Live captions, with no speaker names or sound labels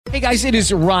Hey guys, it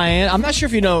is Ryan. I'm not sure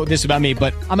if you know this about me,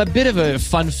 but I'm a bit of a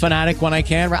fun fanatic when I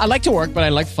can. I like to work, but I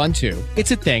like fun too.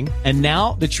 It's a thing. And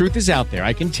now the truth is out there.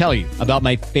 I can tell you about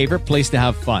my favorite place to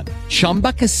have fun.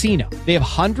 Chumba Casino. They have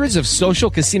hundreds of social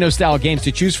casino style games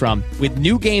to choose from with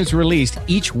new games released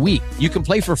each week. You can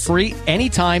play for free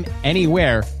anytime,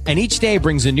 anywhere. And each day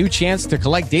brings a new chance to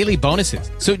collect daily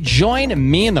bonuses. So join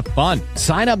me in the fun.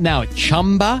 Sign up now at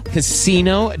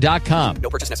ChumbaCasino.com. No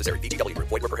purchase necessary. VGW.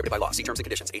 Void where prohibited by law. See terms and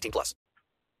conditions. 18+.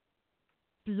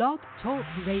 Blog Talk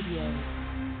Radio.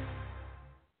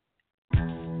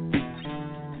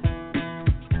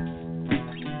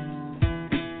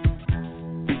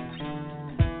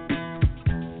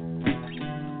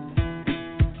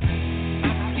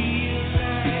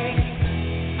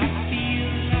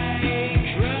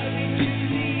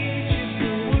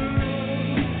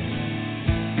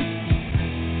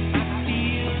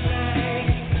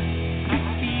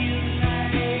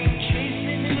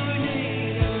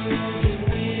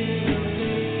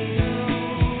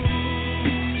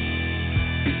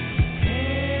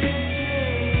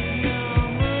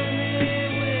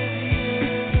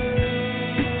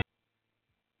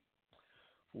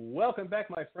 Welcome back,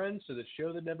 my friends, to the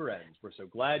show that never ends. We're so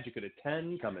glad you could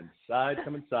attend. Come inside,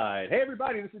 come inside. Hey,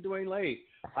 everybody, this is Dwayne Late.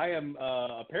 I am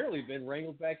apparently been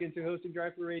wrangled back into hosting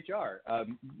Drive Through HR,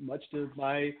 much to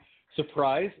my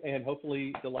surprise and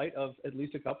hopefully delight of at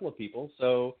least a couple of people.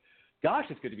 So, gosh,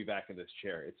 it's good to be back in this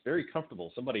chair. It's very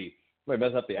comfortable. Somebody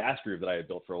messed up the ass groove that I had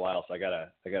built for a while, so I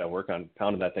gotta work on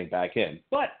pounding that thing back in.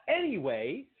 But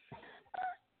anyway,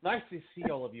 nice to see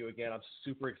all of you again. I'm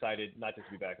super excited, not just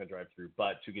to be back on Drive Through,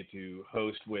 but to get to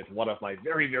host with one of my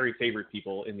very, very favorite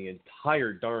people in the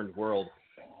entire darned world,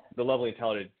 the lovely and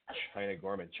talented China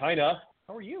Gorman. China,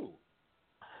 how are you?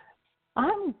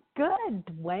 I'm good,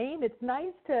 Dwayne. It's nice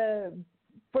for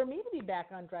me to be back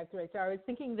on Drive Through HR. I was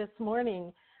thinking this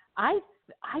morning, I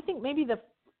think maybe the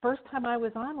first time I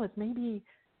was on was maybe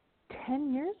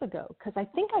 10 years ago, because I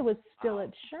think I was still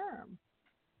at SHRM.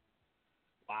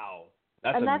 Wow.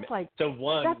 That's like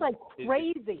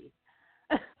crazy.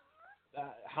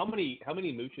 How many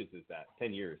mooches is that?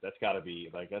 10 years. That's got to be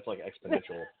that's like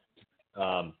exponential.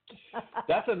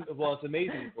 It's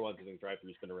amazing for one thing. Drive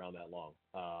Through's been around that long,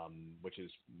 which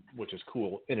is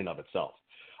cool in and of itself.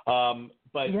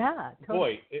 But yeah, totally.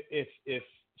 Boy, if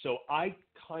so, I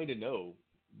kind of know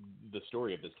the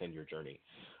story of this 10-year journey.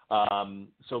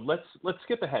 So let's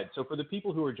skip ahead. So for the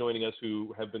people who are joining us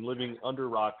who have been living under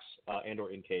rocks and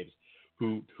or in caves,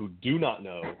 who do not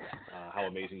know how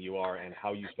amazing you are and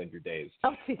how you spend your days.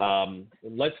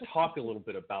 Let's talk a little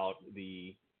bit about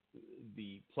the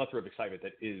plethora of excitement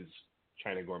that is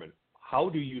China Gorman. How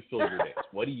do you fill your days?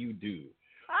 What do you do?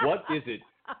 What is it,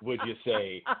 would you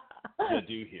say, you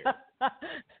do here?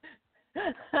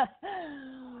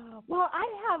 Well, I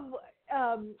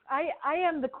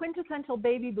am the quintessential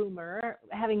baby boomer,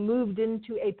 having moved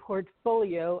into a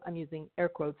portfolio, I'm using air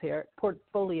quotes here,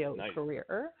 portfolio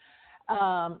career.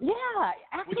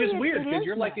 Actually, which is weird because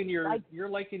you're like in your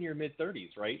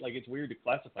mid-30s, right? Like it's weird to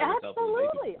classify yourself as a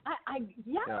baby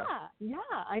boomer.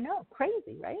 I know,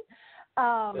 crazy, right?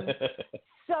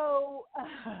 So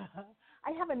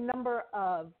I have a number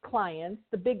of clients.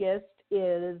 The biggest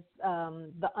is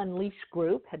the Unleash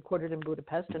Group, headquartered in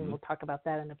Budapest, and we'll talk about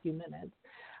that in a few minutes.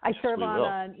 I serve on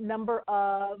a number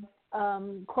of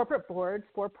corporate boards,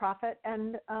 for-profit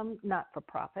and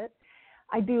not-for-profit.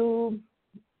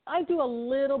 I do a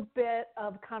little bit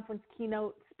of conference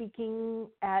keynote speaking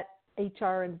at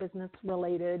HR and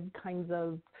business-related kinds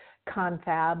of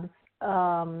confabs.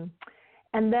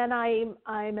 And then I'm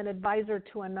an advisor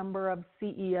to a number of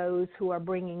CEOs who are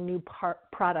bringing new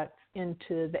products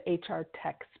into the HR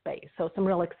tech space. So some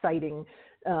real exciting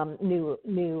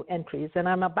new entries. And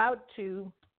I'm about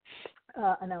to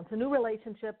announce a new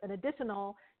relationship, an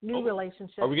additional new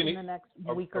relationship in the next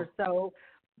week or so.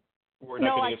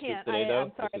 No, I can't.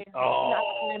 I'm sorry.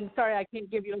 I'm sorry, I can't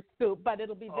give you a scoop, but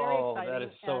it'll be very exciting. That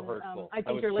is so hurtful. I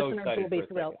think your listeners will be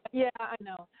thrilled. Yeah, I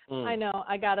know. I know.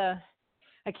 I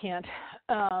can't.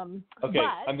 Okay,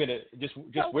 I'm gonna just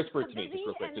whisper it to me, just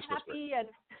real quick. Just whisper.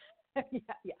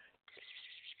 Yeah.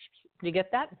 You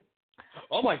get that?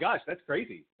 Oh my gosh, that's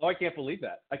crazy. Oh, I can't believe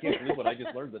that. I can't believe what I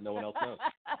just learned that no one else knows.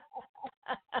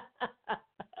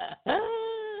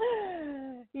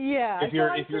 Yeah. If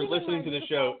you're listening to the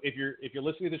show, if you're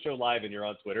listening to the show live and you're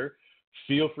on Twitter,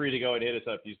 feel free to go and hit us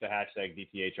up. Use the hashtag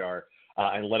DTHR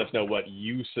and let us know what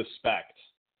you suspect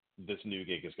this new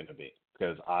gig is going to be,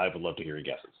 because I would love to hear your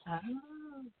guesses.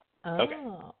 Okay.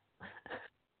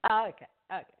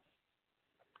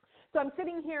 So I'm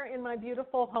sitting here in my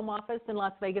beautiful home office in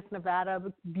Las Vegas, Nevada,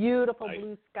 with beautiful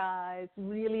blue skies,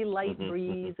 really light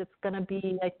breeze. It's going to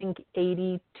be, I think,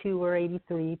 82 or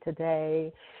 83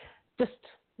 today. Just,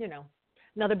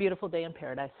 another beautiful day in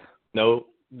paradise. No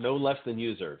less than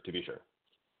user, to be sure.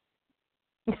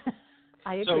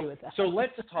 I agree with that. So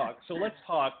let's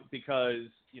talk because,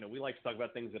 we like to talk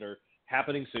about things that are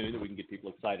happening soon that we can get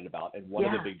people excited about. And one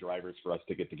of the big drivers for us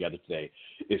to get together today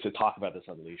is to talk about this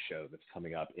Unleashed show that's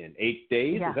coming up in 8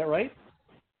 days. Yeah. Is that right?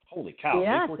 Holy cow.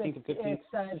 Yes, May 14th and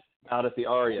 15th out at the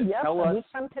Aria. Yep, tell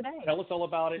us all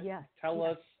about it. Yes. Tell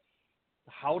us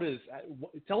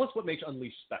what makes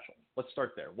Unleashed special. Let's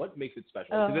start there. What makes it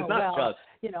special? Because it's not just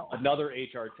another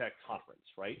HR tech conference,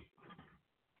 right?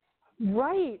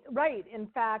 Right. In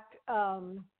fact,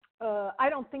 I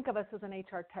don't think of us as an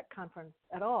HR tech conference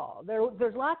at all.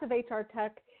 There's lots of HR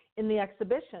tech in the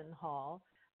exhibition hall,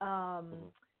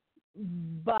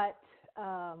 but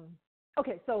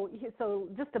okay. So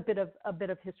just a bit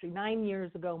of history. 9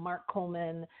 years ago, Mark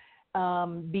Coleman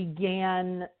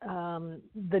began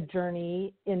the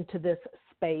journey into this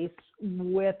space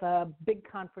with a big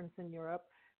conference in Europe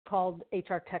called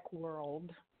HR Tech World,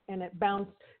 and it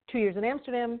bounced 2 years in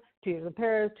Amsterdam, 2 years in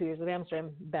Paris, 2 years in Amsterdam,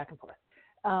 back and forth.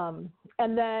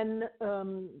 And then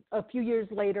a few years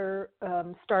later,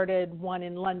 started one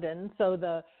in London. So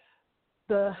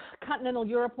the continental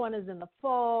Europe one is in the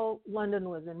fall. London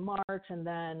was in March, and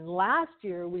then last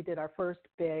year we did our first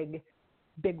big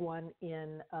one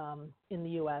in the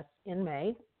U.S. in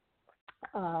May,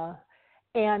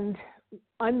 and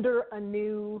under a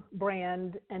new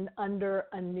brand and under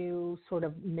a new sort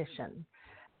of mission.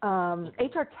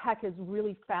 HR tech is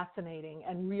really fascinating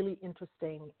and really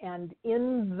interesting, and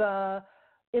in the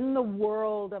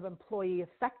world of employee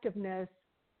effectiveness,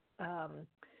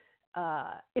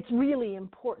 it's really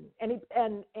important.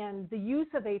 And the use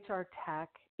of HR tech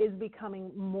is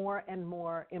becoming more and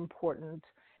more important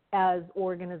as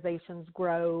organizations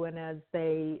grow and as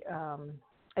they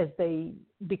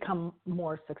become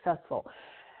more successful.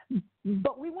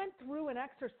 But we went through an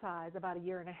exercise about a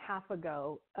year and a half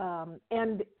ago,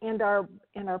 and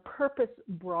our purpose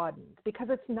broadened, because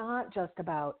it's not just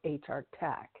about HR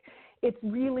tech. It's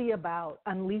really about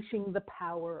unleashing the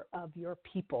power of your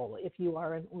people if you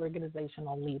are an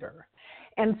organizational leader.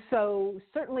 And so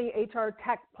certainly HR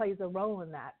tech plays a role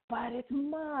in that, but it's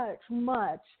much,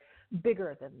 much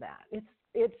bigger than that.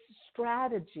 It's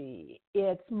strategy,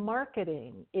 it's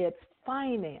marketing, it's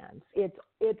finance,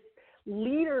 it's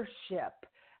leadership.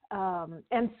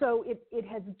 And so it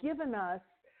has given us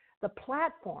the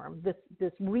platform,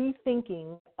 this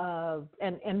rethinking of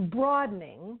and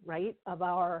broadening, right, of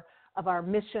our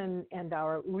mission and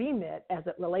our remit as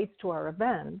it relates to our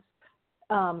events,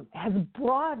 has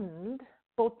broadened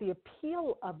both the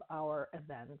appeal of our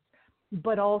events,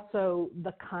 but also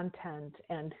the content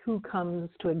and who comes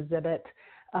to exhibit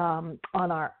on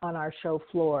our show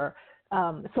floor.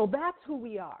 So that's who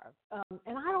we are.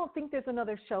 And I don't think there's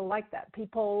another show like that.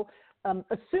 People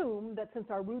assume that since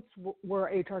our roots were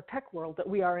HR Tech World, that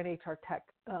we are an HR Tech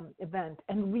event.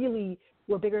 And really,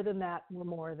 we're bigger than that. We're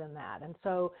more than that. And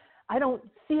so I don't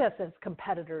see us as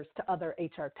competitors to other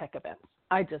HR Tech events.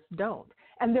 I just don't.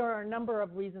 And there are a number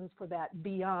of reasons for that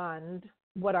beyond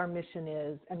what our mission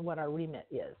is and what our remit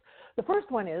is. The first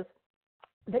one is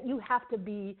that you have to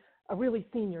be a really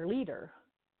senior leader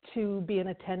to be an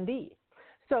attendee.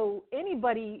 So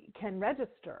anybody can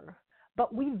register,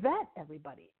 but we vet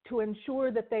everybody to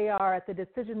ensure that they are at the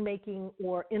decision-making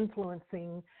or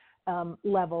influencing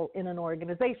level in an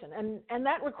organization. And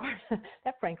that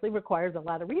frankly requires a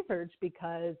lot of research,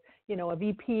 because, a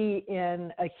VP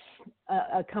in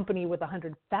a company with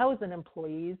 100,000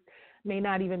 employees may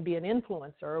not even be an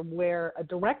influencer, where a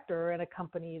director in a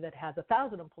company that has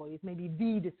 1,000 employees may be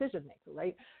the decision maker,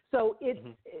 right? So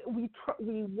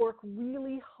we work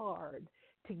really hard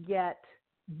to get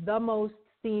the most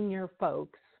senior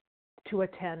folks to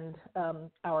attend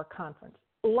our conference.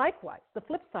 Likewise, the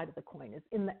flip side of the coin is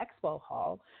in the Expo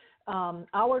hall,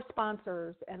 our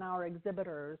sponsors and our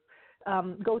exhibitors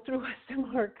go through a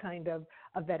similar kind of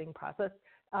a vetting process.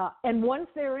 And once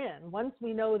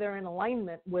we know they're in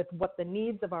alignment with what the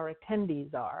needs of our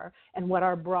attendees are and what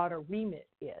our broader remit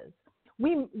is,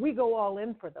 we go all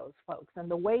in for those folks.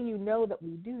 And the way you know that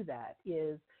we do that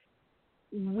is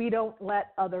we don't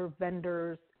let other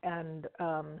vendors and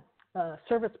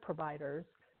service providers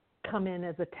come in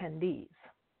as attendees,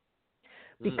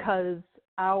 because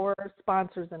our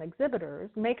sponsors and exhibitors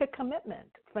make a commitment,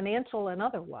 financial and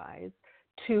otherwise,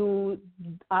 to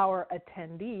our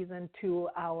attendees and to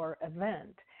our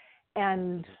event,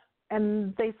 and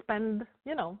they spend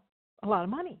a lot of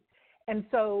money, And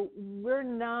so we're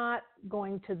not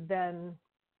going to then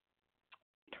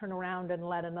turn around and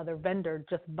let another vendor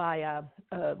just buy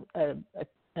an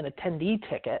attendee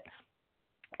ticket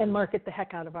and market the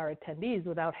heck out of our attendees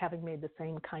without having made the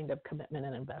same kind of commitment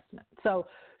and investment. So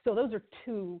those are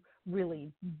two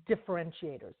really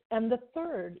differentiators. And the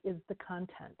third is the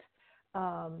content.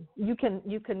 You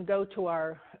can go to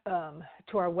our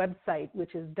website,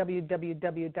 which is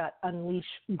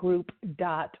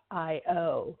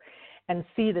www.unleashgroup.io, and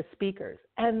see the speakers.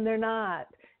 And they're not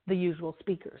the usual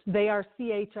speakers. They are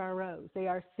CHROs, they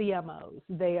are CMOs,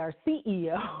 they are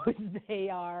CEOs, they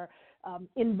are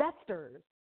investors.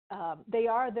 They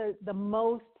are the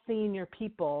most senior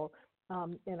people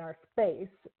in our space,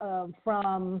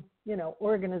 from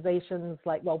organizations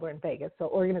like, well, we're in Vegas, so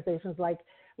organizations like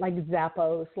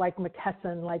Zappos, like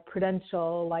McKesson, like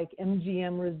Prudential, like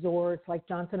MGM Resorts, like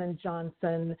Johnson &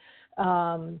 Johnson,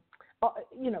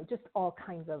 just all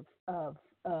kinds of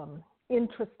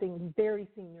interesting, very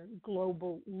senior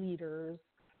global leaders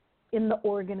in the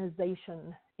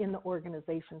organization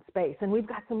space. And we've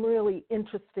got some really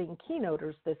interesting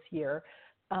keynoters this year.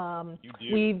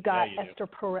 We've got Esther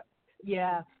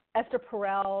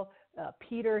Perel,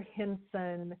 Peter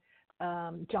Hinson,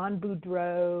 John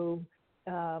Boudreau.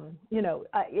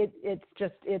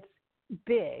 It's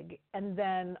big. And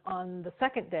then on the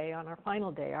second day, on our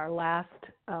final day, our last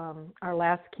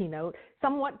keynote,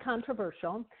 somewhat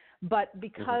controversial, but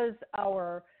because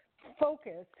our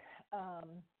focus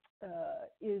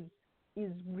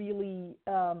is really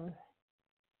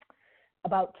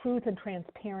about truth and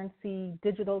transparency,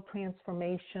 digital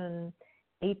transformation,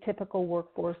 atypical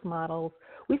workforce models.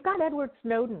 We've got Edward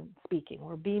Snowden speaking.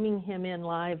 We're beaming him in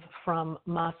live from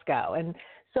Moscow. And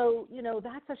so,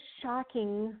 that's a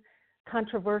shocking,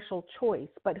 controversial choice.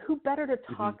 But who better to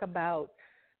talk about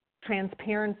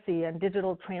transparency and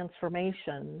digital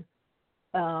transformation,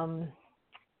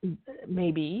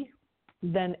 maybe,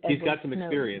 than Edward He's got some Snowden.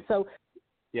 experience. So,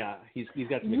 yeah, he's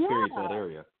got some experience in that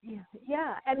area.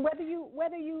 Yeah, and whether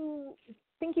you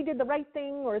think he did the right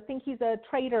thing or think he's a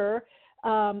traitor,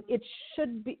 it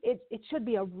should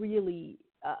be a really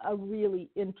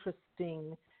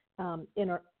interesting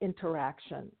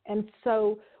interaction. And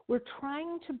so we're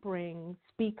trying to bring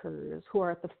speakers who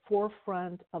are at the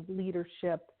forefront of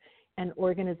leadership and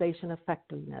organization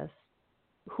effectiveness,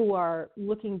 who are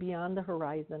looking beyond the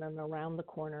horizon and around the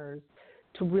corners,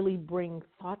 to really bring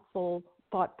thoughtful,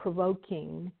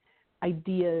 thought-provoking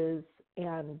ideas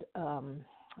and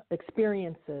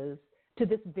experiences to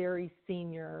this very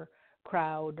senior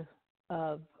crowd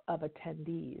of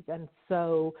attendees. And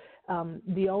so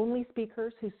the only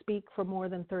speakers who speak for more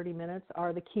than 30 minutes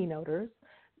are the keynoters.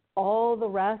 All the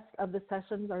rest of the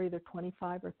sessions are either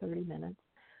 25 or 30 minutes.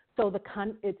 So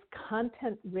it's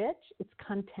content rich, it's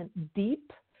content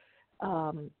deep,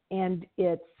 and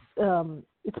it's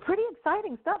pretty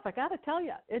exciting stuff. I got to tell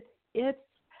you, it's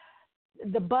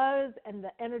the buzz and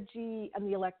the energy and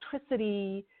the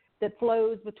electricity that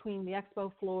flows between the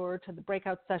expo floor to the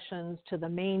breakout sessions to the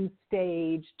main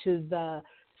stage to the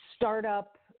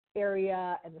startup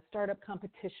area and the startup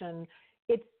competition.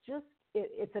 It's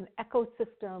an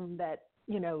ecosystem that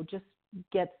just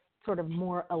gets sort of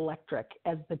more electric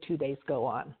as the 2 days go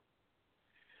on.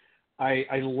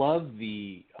 I love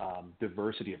the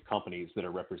diversity of companies that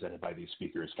are represented by these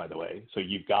speakers, by the way. So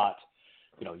you've got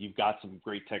some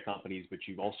great tech companies, but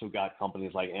you've also got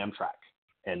companies like Amtrak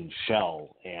and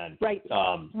Shell and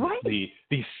the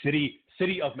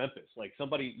city of Memphis. Like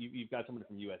you've got somebody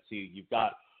from USC. You've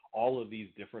got all of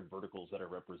these different verticals that are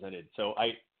represented. So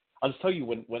I'll just tell you,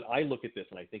 when I look at this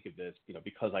and I think of this,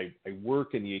 because I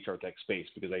work in the HR tech space,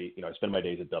 because I spend my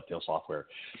days at Dovetail Software,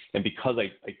 and because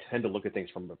I tend to look at things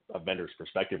from a vendor's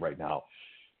perspective right now,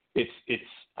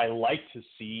 I like to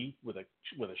see with a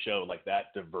show like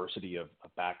that diversity of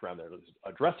background that is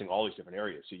addressing all these different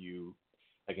areas. So you,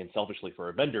 again, selfishly for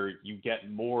a vendor, you get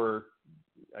more,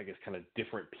 I guess, kind of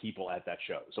different people at that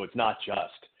show. So it's not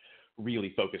just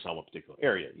really focused on one particular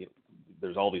area.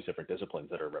 There's all these different disciplines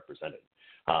that are represented.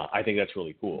 I think that's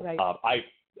really cool. Right. I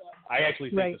actually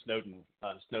think the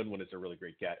Snowden one is a really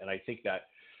great get, and I think that,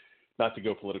 not to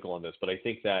go political on this, but I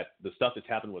think that the stuff that's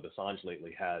happened with Assange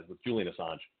lately with Julian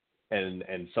Assange,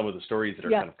 and some of the stories that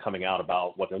are kind of coming out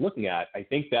about what they're looking at, I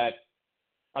think that,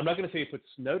 I'm not going to say it puts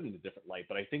Snowden in a different light,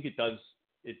 but I think it does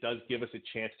give us a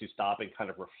chance to stop and kind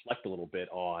of reflect a little bit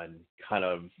on kind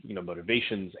of,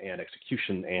 motivations and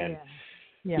execution. And,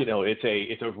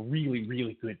 it's a really,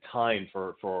 really good time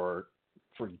for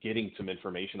getting some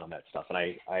information on that stuff. And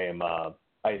I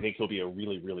think he'll be a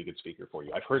really, really good speaker for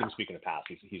you. I've heard him speak in the past.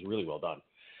 He's really well done.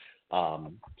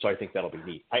 So I think that'll be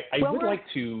neat. We're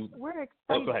excited.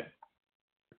 Oh, go ahead.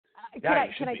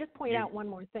 Can I just point out one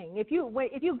more thing? If you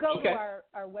go to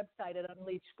our website at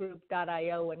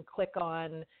unleashgroup.io and click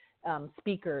on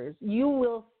speakers, you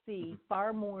will see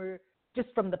far more, just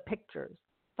from the pictures,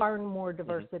 far more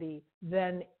diversity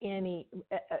than any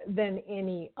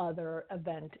other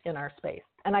event in our space.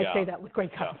 And I say that with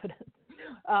great confidence.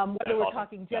 Whether we're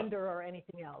talking gender or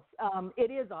anything else,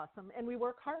 it is awesome, and we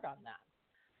work hard on that.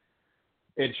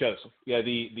 It shows,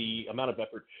 the amount of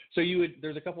effort. So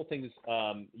there's a couple things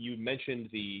you mentioned,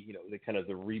 the kind of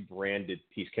the rebranded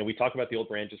piece. Can we talk about the old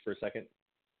brand just for a second,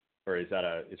 or is that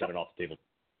an off the table?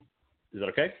 Is that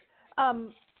okay?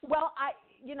 Well,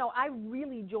 I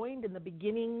really joined in the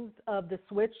beginnings of the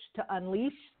switch to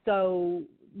Unleash, so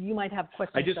you might have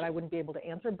questions that I wouldn't be able to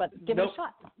answer, but give it a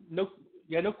shot.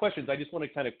 No questions. I just want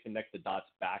to kind of connect the dots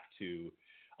back to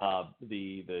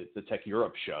the Tech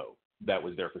Europe show that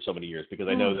was there for so many years, because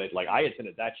I know that I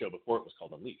attended that show before it was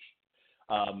called Unleash.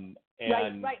 Right,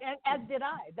 and as did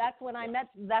I. That's when I met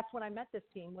this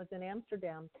team, was in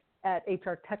Amsterdam at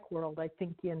HR Tech World, I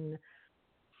think in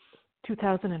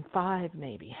 2005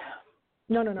 maybe.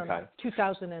 No,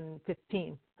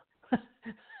 2015.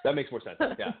 That makes more sense.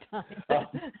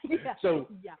 So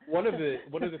one of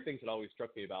the things that always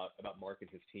struck me about Mark and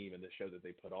his team and the show that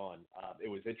they put on, it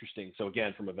was interesting. So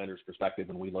again, from a vendor's perspective,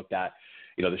 when we looked at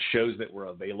the shows that were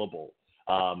available,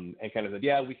 and kind of said,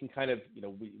 we can kind of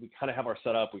we kind of have our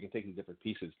setup, we can take the different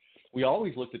pieces. We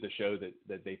always looked at the show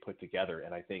that they put together,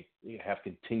 and I think have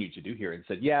continued to do here, and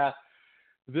said,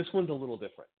 this one's a little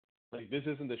different. Like, this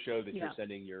isn't the show that you're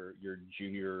sending your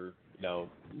junior,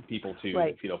 people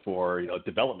to, for,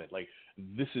 development. Like,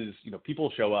 this is, people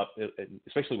show up,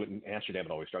 especially in Amsterdam,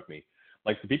 it always struck me.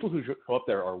 Like, the people who show up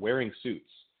there are wearing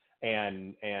suits,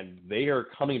 and they are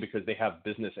coming because they have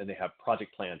business, and they have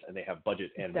project plans, and they have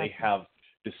budget, and they have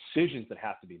decisions that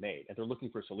have to be made. And they're looking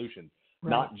for solutions,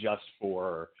 not just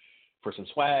for some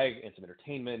swag and some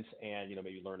entertainment and,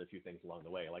 maybe learn a few things along the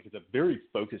way. Like, it's a very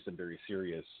focused and very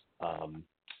serious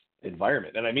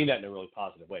environment, and I mean that in a really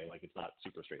positive way. Like, it's not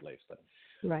super straight laced, but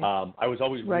I was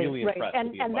always really impressed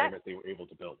with the environment they were able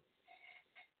to build.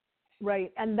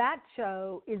 Right, and that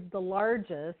show is the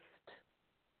largest.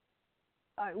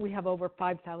 We have over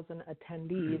 5,000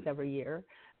 attendees every year,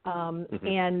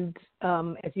 and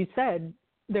as you said,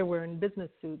 they're wearing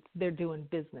business suits. They're doing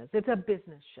business. It's a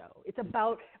business show. It's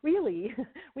about, really,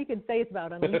 we can say it's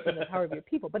about unleashing the power of your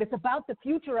people, but it's about the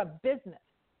future of business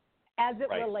as it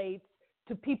relates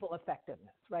to people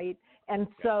effectiveness, right? And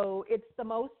so it's the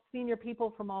most senior people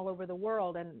from all over the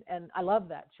world, and I love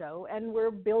that show. And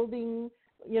we're building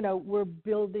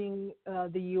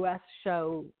the U.S.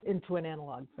 show into an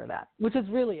analog for that, which is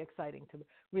really exciting to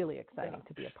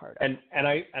be a part of. And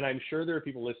I'm sure there are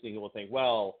people listening who will think,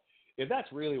 well, if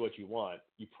that's really what you want,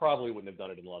 you probably wouldn't have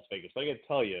done it in Las Vegas. But I got to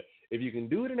tell you, if you can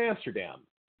do it in Amsterdam,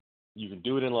 you can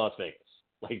do it in Las Vegas.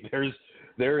 Like, there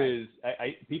is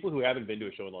people who haven't been to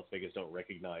a show in Las Vegas don't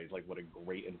recognize like what a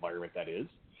great environment that is,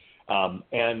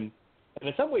 and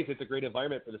in some ways it's a great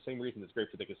environment for the same reason it's great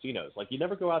for the casinos. Like, you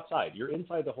never go outside; you're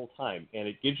inside the whole time, and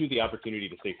it gives you the opportunity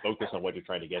to stay focused on what you're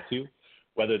trying to get to,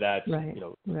 whether that's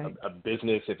a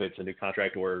business, if it's a new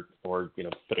contract, or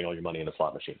putting all your money in a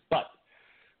slot machine. But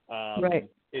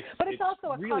it's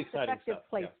also a really cost-effective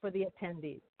place for the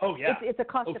attendees. Oh yeah, it's a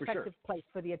cost-effective place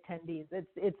for the attendees.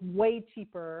 It's way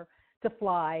cheaper to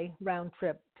fly round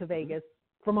trip to Vegas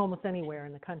from almost anywhere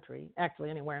in the country,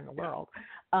 actually anywhere in the world.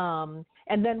 And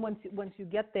then once you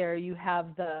get there, you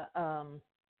have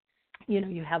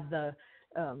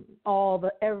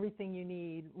everything you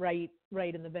need right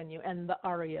in the venue, and the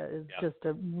Aria is just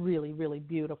a really, really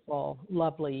beautiful,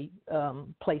 lovely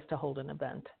place to hold an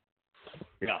event.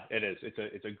 Yeah, it is.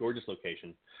 It's a gorgeous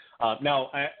location.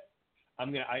 Now,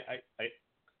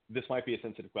 this might be a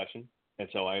sensitive question, and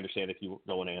so I understand if you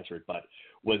don't want to answer it, but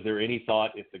was there any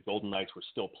thought, if the Golden Knights were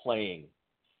still playing,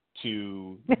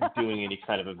 to doing any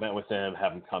kind of event with them,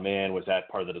 have them come in? Was that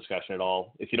part of the discussion at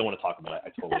all? If you don't want to talk about it,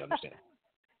 I totally understand.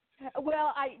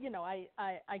 Well, I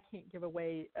can't give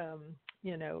away,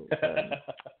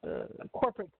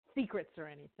 corporate secrets or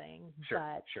anything.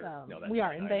 But No, we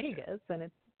are in Vegas, and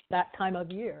it's that time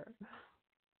of year.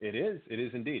 It is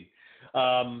indeed.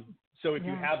 So if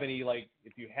you have any,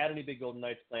 if you had any big Golden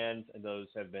Knights plans and those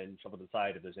have been shuffled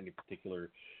aside, if there's any particular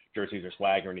jerseys or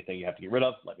swag or anything you have to get rid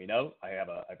of, let me know. I have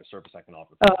a service I can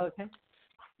offer. Oh, okay.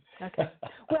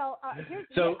 Well, I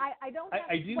don't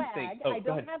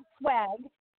have swag.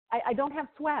 I don't have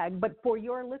swag, but for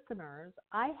your listeners,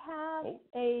 I have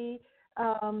a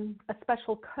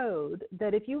special code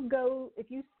that if you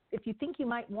think you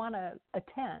might want to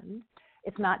attend,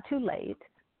 it's not too late.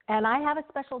 And I have a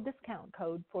special discount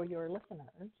code for your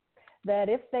listeners that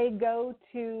if they go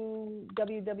to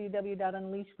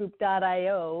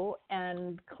www.unleashgroup.io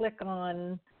and click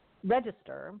on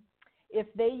register, if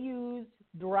they use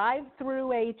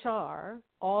drive-through HR,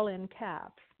 all in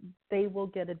caps, they will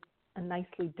get a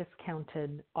nicely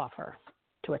discounted offer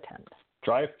to attend.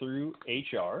 Drive-through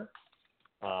HR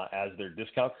as their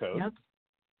discount code.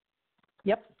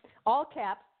 Yep. All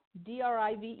caps,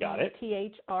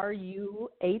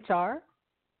 DRIVETHRUHR.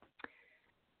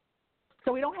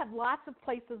 So we don't have lots of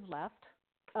places left,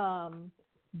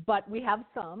 but we have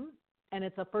some, and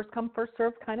it's a first-come,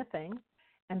 first-served kind of thing.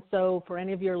 And so for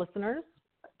any of your listeners,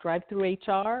 drive-through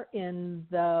HR in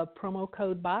the promo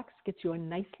code box gets you a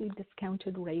nicely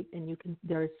discounted rate, and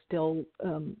there are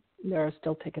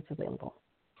still tickets available.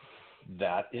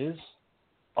 That is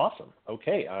awesome.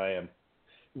 Okay, I am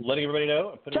letting everybody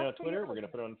know. I'm putting it on Twitter. We're going to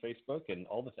put it on Facebook and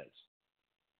all the things.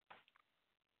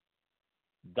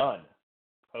 Done.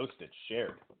 Posted.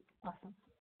 Shared.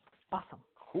 Awesome.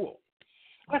 Cool.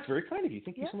 That's very kind of you.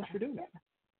 Thank you so much for doing that.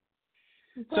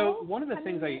 Well, so one of the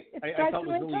things I thought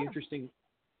was really interesting.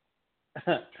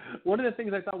 One of the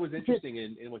things I thought was interesting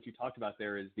in what you talked about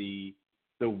there is the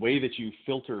way that you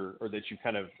filter, or that you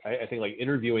kind of, I think, like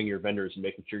interviewing your vendors and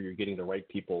making sure you're getting the right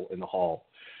people in the hall.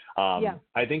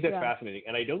 I think that's fascinating,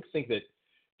 and I don't think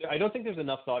there's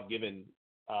enough thought given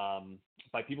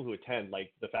by people who attend,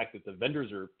 like the fact that the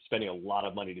vendors are spending a lot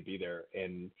of money to be there,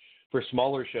 and for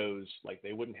smaller shows, like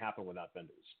they wouldn't happen without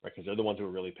vendors, right? Because they're the ones who are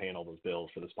really paying all those bills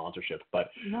for the sponsorship.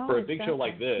 But for a big show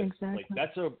like this, like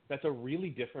that's a really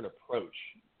different approach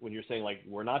when you're saying, like,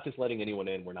 we're not just letting anyone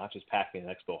in, we're not just packing an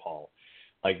expo hall.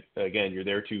 Like, again, you're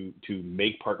there to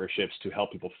make partnerships to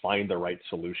help people find the right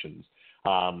solutions.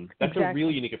 That's a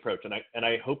really unique approach, and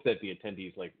I hope that the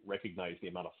attendees like recognize the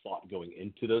amount of thought going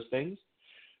into those things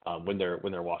when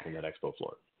they're walking that expo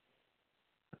floor.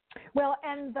 Well,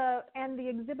 and the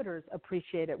exhibitors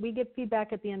appreciate it. We get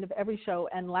feedback at the end of every show,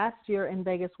 and last year in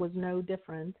Vegas was no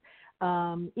different.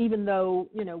 Even though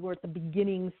we're at the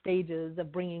beginning stages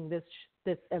of bringing this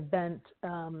event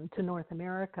to North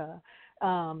America,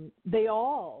 they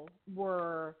all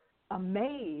were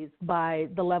amazed by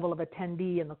the level of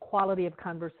attendee and the quality of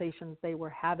conversations they were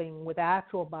having with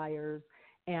actual buyers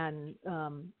and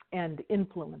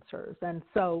influencers. And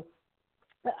so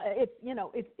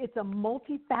it's a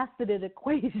multifaceted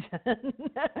equation to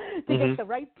get the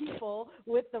right people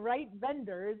with the right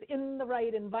vendors in the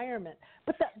right environment.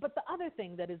 But the other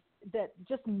thing that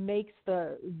just makes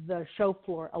the show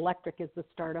floor electric is the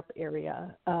startup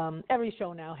area. Every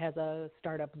show now has a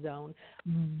startup zone,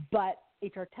 but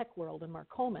HR Tech World and Mark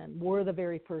Coleman were the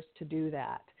very first to do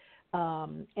that,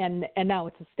 and now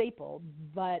it's a staple.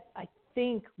 But I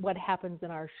think what happens in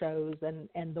our shows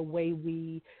and the way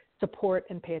we support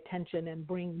and pay attention and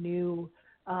bring new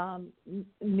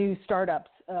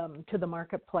startups to the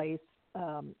marketplace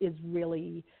is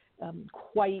really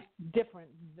quite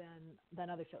different than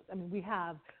other shows. I mean, we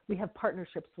have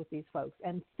partnerships with these folks,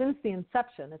 and since the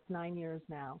inception, it's 9 years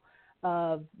now,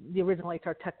 of the original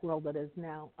HR Tech World that is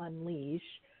now Unleash,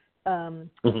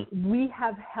 we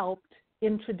have helped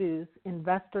introduce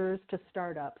investors to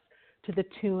startups to the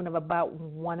tune of about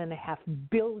 $1.5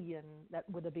 billion, that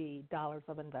would be dollars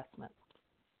of investment.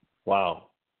 Wow,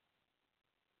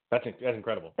 that's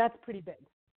incredible. That's pretty big.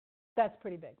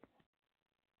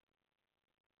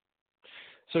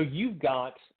 So you've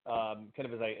got kind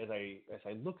of as I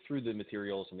look through the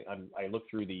materials, and I look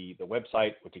through the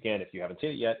website, which again, if you haven't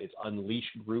seen it yet, it's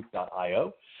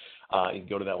unleashgroup.io. You can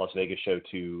go to that Las Vegas show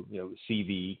to see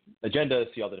the agenda,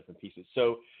 see all the different pieces.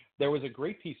 So there was a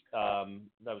great piece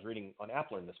that I was reading on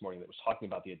Applearn this morning that was talking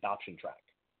about the adoption track.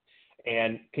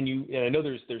 And I know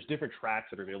there's different tracks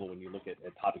that are available when you look at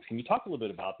topics. Can you talk a little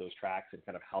bit about those tracks and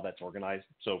kind of how that's organized?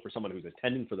 So for someone who's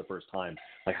attending for the first time,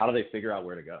 like how do they figure out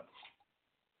where to go?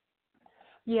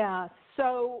 Yeah,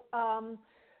 so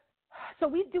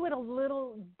we do it a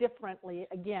little differently.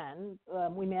 Again,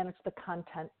 we manage the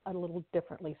content a little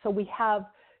differently. So we have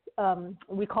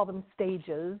we call them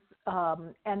stages,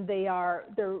 and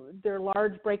they're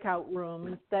large breakout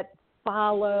rooms that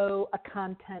follow a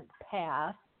content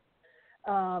path.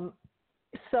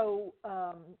 So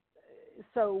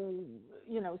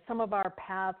some of our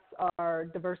paths are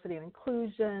diversity and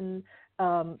inclusion,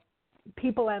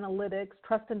 people analytics,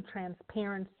 trust and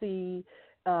transparency,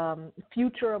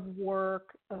 future of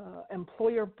work,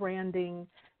 employer branding.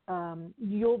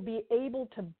 You'll be able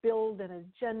to build an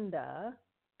agenda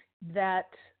that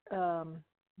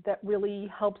really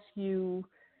helps you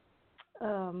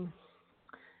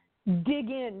dig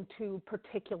into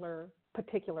particular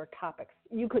topics.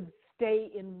 You could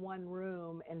stay in one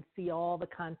room and see all the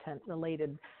content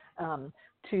related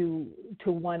to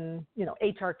one,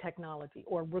 HR technology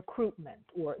or recruitment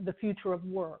or the future of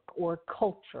work or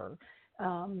culture.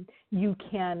 You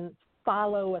can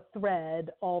follow a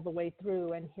thread all the way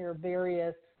through and hear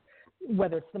various,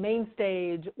 whether it's the main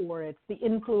stage or it's the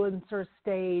influencer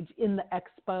stage in the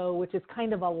expo, which is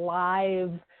kind of a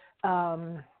live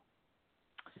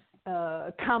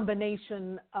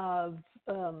combination of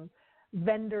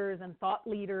vendors and thought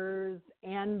leaders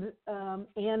and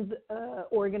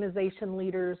organization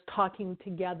leaders talking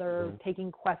together,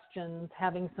 taking questions,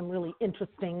 having some really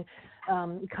interesting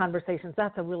conversations.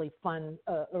 That's a really fun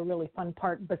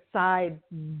part. Besides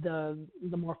the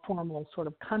more formal sort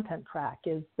of content track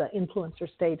is the influencer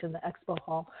stage in the expo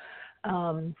hall.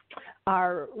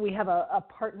 We have a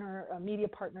partner, a media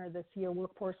partner this year,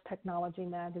 Workforce Technology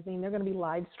Magazine. They're going to be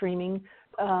live streaming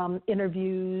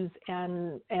interviews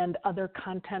and other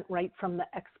content right from the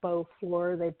expo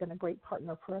floor. They've been a great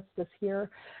partner for us this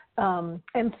year.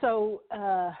 And so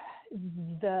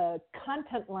the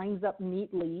content lines up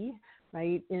neatly,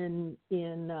 right, in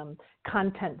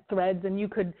content threads, and you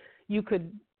could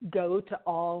go to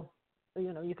all.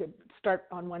 You could start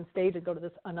on one stage and go to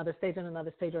another stage and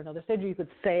another stage or another stage. Or you could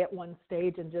stay at one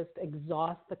stage and just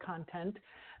exhaust the content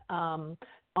on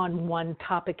one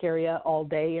topic area all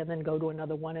day, and then go to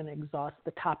another one and exhaust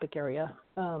the topic area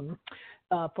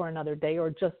for another day, or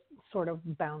just sort of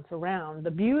bounce around.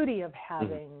 The beauty of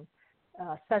having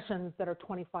sessions that are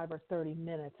 25 or 30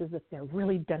 minutes is that they're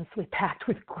really densely packed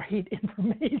with great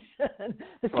information.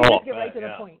 The students get right to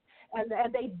the point. And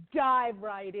they dive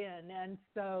right in, and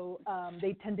so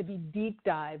they tend to be deep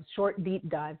dives, short deep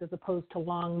dives, as opposed to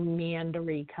long,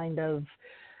 meandery kind of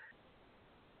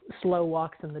slow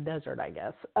walks in the desert, I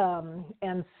guess.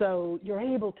 And so you're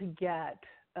able to get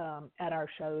at our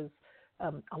shows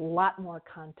a lot more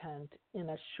content in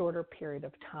a shorter period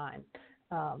of time.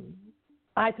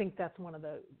 I think that's one of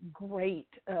the great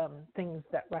things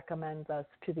that recommends us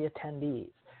to the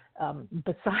attendees.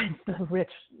 Besides the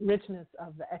richness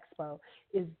of the expo,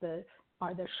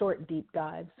 are the short deep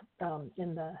dives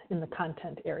in the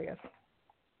content areas.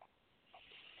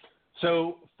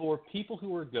 So for people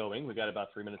who are going, we've got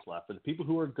about 3 minutes left. For the people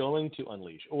who are going to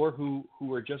Unleash, or who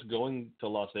are just going to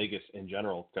Las Vegas in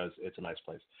general because it's a nice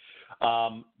place,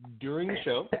 during the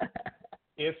show,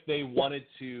 if they wanted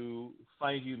to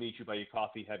find you, meet you, buy you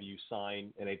coffee, have you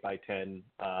sign an 8x10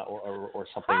 or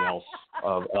something else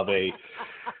of a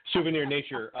souvenir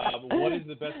nature, what is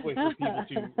the best way for people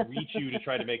to reach you to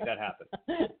try to make that happen?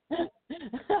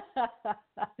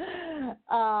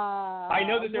 I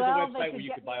know that there's a website where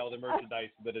you could buy all the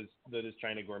merchandise that is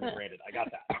China Gorman branded. I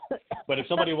got that. But if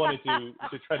somebody wanted to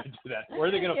try to do that, where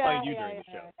are they going to find you during the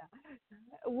show?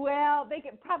 Well, they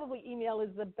could probably email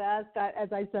is the best.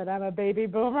 As I said, I'm a baby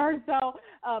boomer, so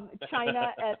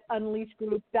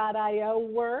China@unleashgroup.io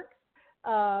works.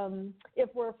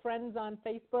 If we're friends on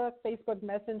Facebook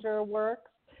Messenger works.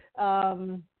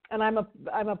 And I'm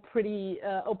a pretty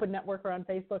open networker on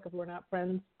Facebook. If we're not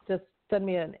friends, just send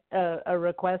me a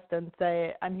request and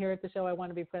say, I'm here at the show, I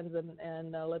want to be friends,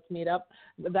 and let's meet up.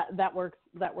 That works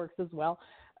as well.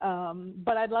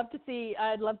 But I'd love to see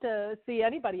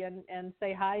anybody and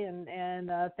say hi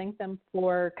and thank them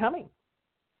for coming,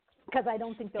 because I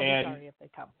don't think they'll be sorry if they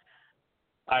come.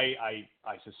 I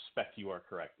suspect you are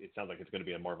correct. It sounds like it's going to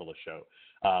be a marvelous show,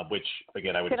 which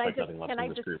again I would expect nothing less from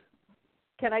this group.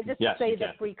 Can I just say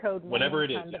the free code whenever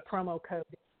it is? The promo code.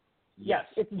 Yes,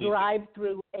 it's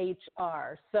drive-through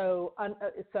HR. So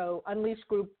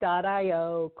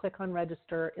unleashgroup.io, click on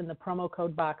register in the promo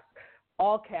code box,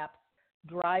 all caps,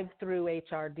 drive-through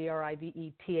HR,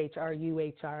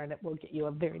 DRIVETHRUHR, and it will get you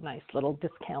a very nice little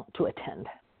discount to attend.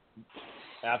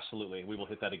 Absolutely. We will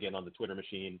hit that again on the Twitter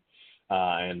machine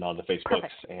and on the Facebooks.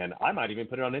 Perfect. And I might even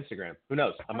put it on Instagram. Who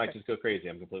knows? I might just go crazy.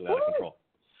 I'm completely out of control.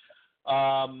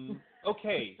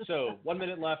 Okay, so 1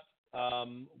 minute left.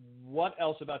 What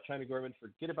else about China Gorman?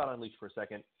 Forget about Unleash for a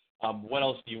second. What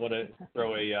else do you want to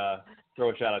throw a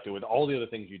shout out to with all the other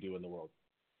things you do in the world?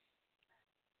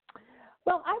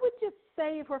 Well, I would just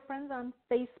say if we're friends on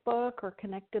Facebook or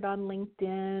connected on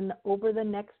LinkedIn over the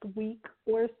next week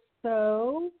or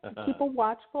so, keep a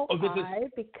watchful eye,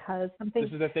 because something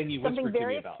this is the thing you whispered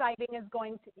very to me about. exciting is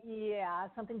going to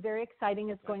something very exciting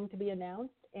is going to be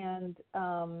announced, and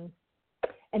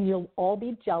you'll all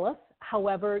be jealous.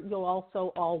 However, you'll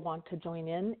also all want to join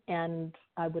in, and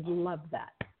I would love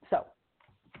that. So,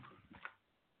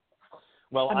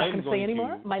 well, I'm not going to say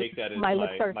anymore. take that as my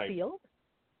lips are sealed.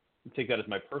 Take that as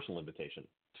my personal invitation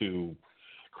to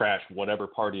crash whatever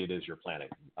party it is you're planning,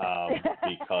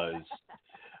 because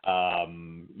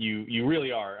You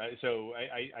really are. So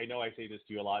I know I say this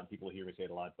to you a lot, and people hear me say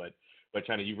it a lot, but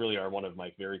China, you really are one of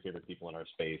my very favorite people in our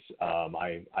space.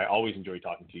 I always enjoy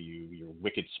talking to you. You're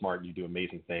wicked smart. You do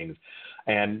amazing things,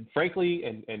 and frankly,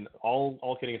 and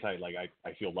all kidding aside, like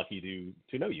I feel lucky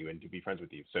to know you and to be friends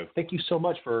with you. So thank you so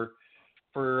much for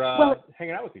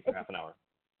hanging out with me for half an hour.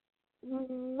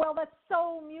 Well, that's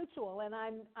so mutual, and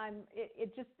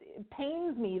it just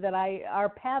pains me that our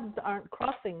paths aren't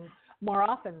crossing more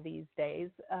often these days.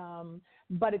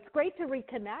 But it's great to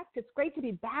reconnect. It's great to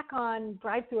be back on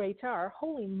Drive-Thru HR.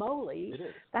 Holy moly, it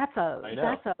is. That's a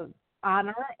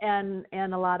honor and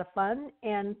a lot of fun.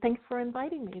 And thanks for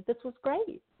inviting me. This was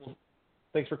great.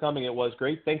 Thanks for coming. It was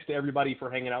great. Thanks to everybody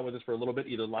for hanging out with us for a little bit,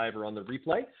 either live or on the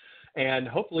replay. And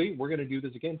hopefully we're going to do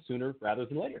this again sooner rather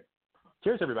than later.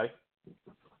 Cheers, everybody.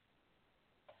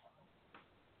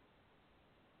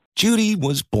 Judy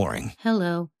was boring.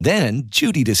 Hello. Then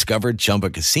Judy discovered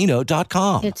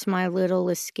ChumbaCasino.com. It's my little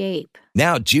escape.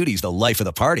 Now Judy's the life of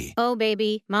the party. Oh,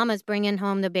 baby, mama's bringing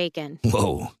home the bacon.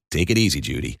 Whoa, take it easy,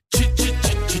 Judy.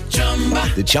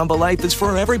 The Chumba life is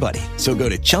for everybody. So go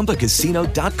to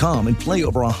ChumbaCasino.com and play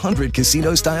over 100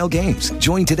 casino-style games.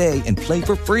 Join today and play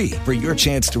for free for your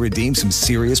chance to redeem some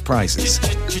serious prizes.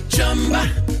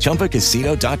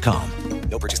 ChumbaCasino.com.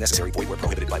 No purchase necessary. Void where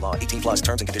prohibited by law. 18+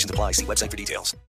 terms and conditions apply. See website for details.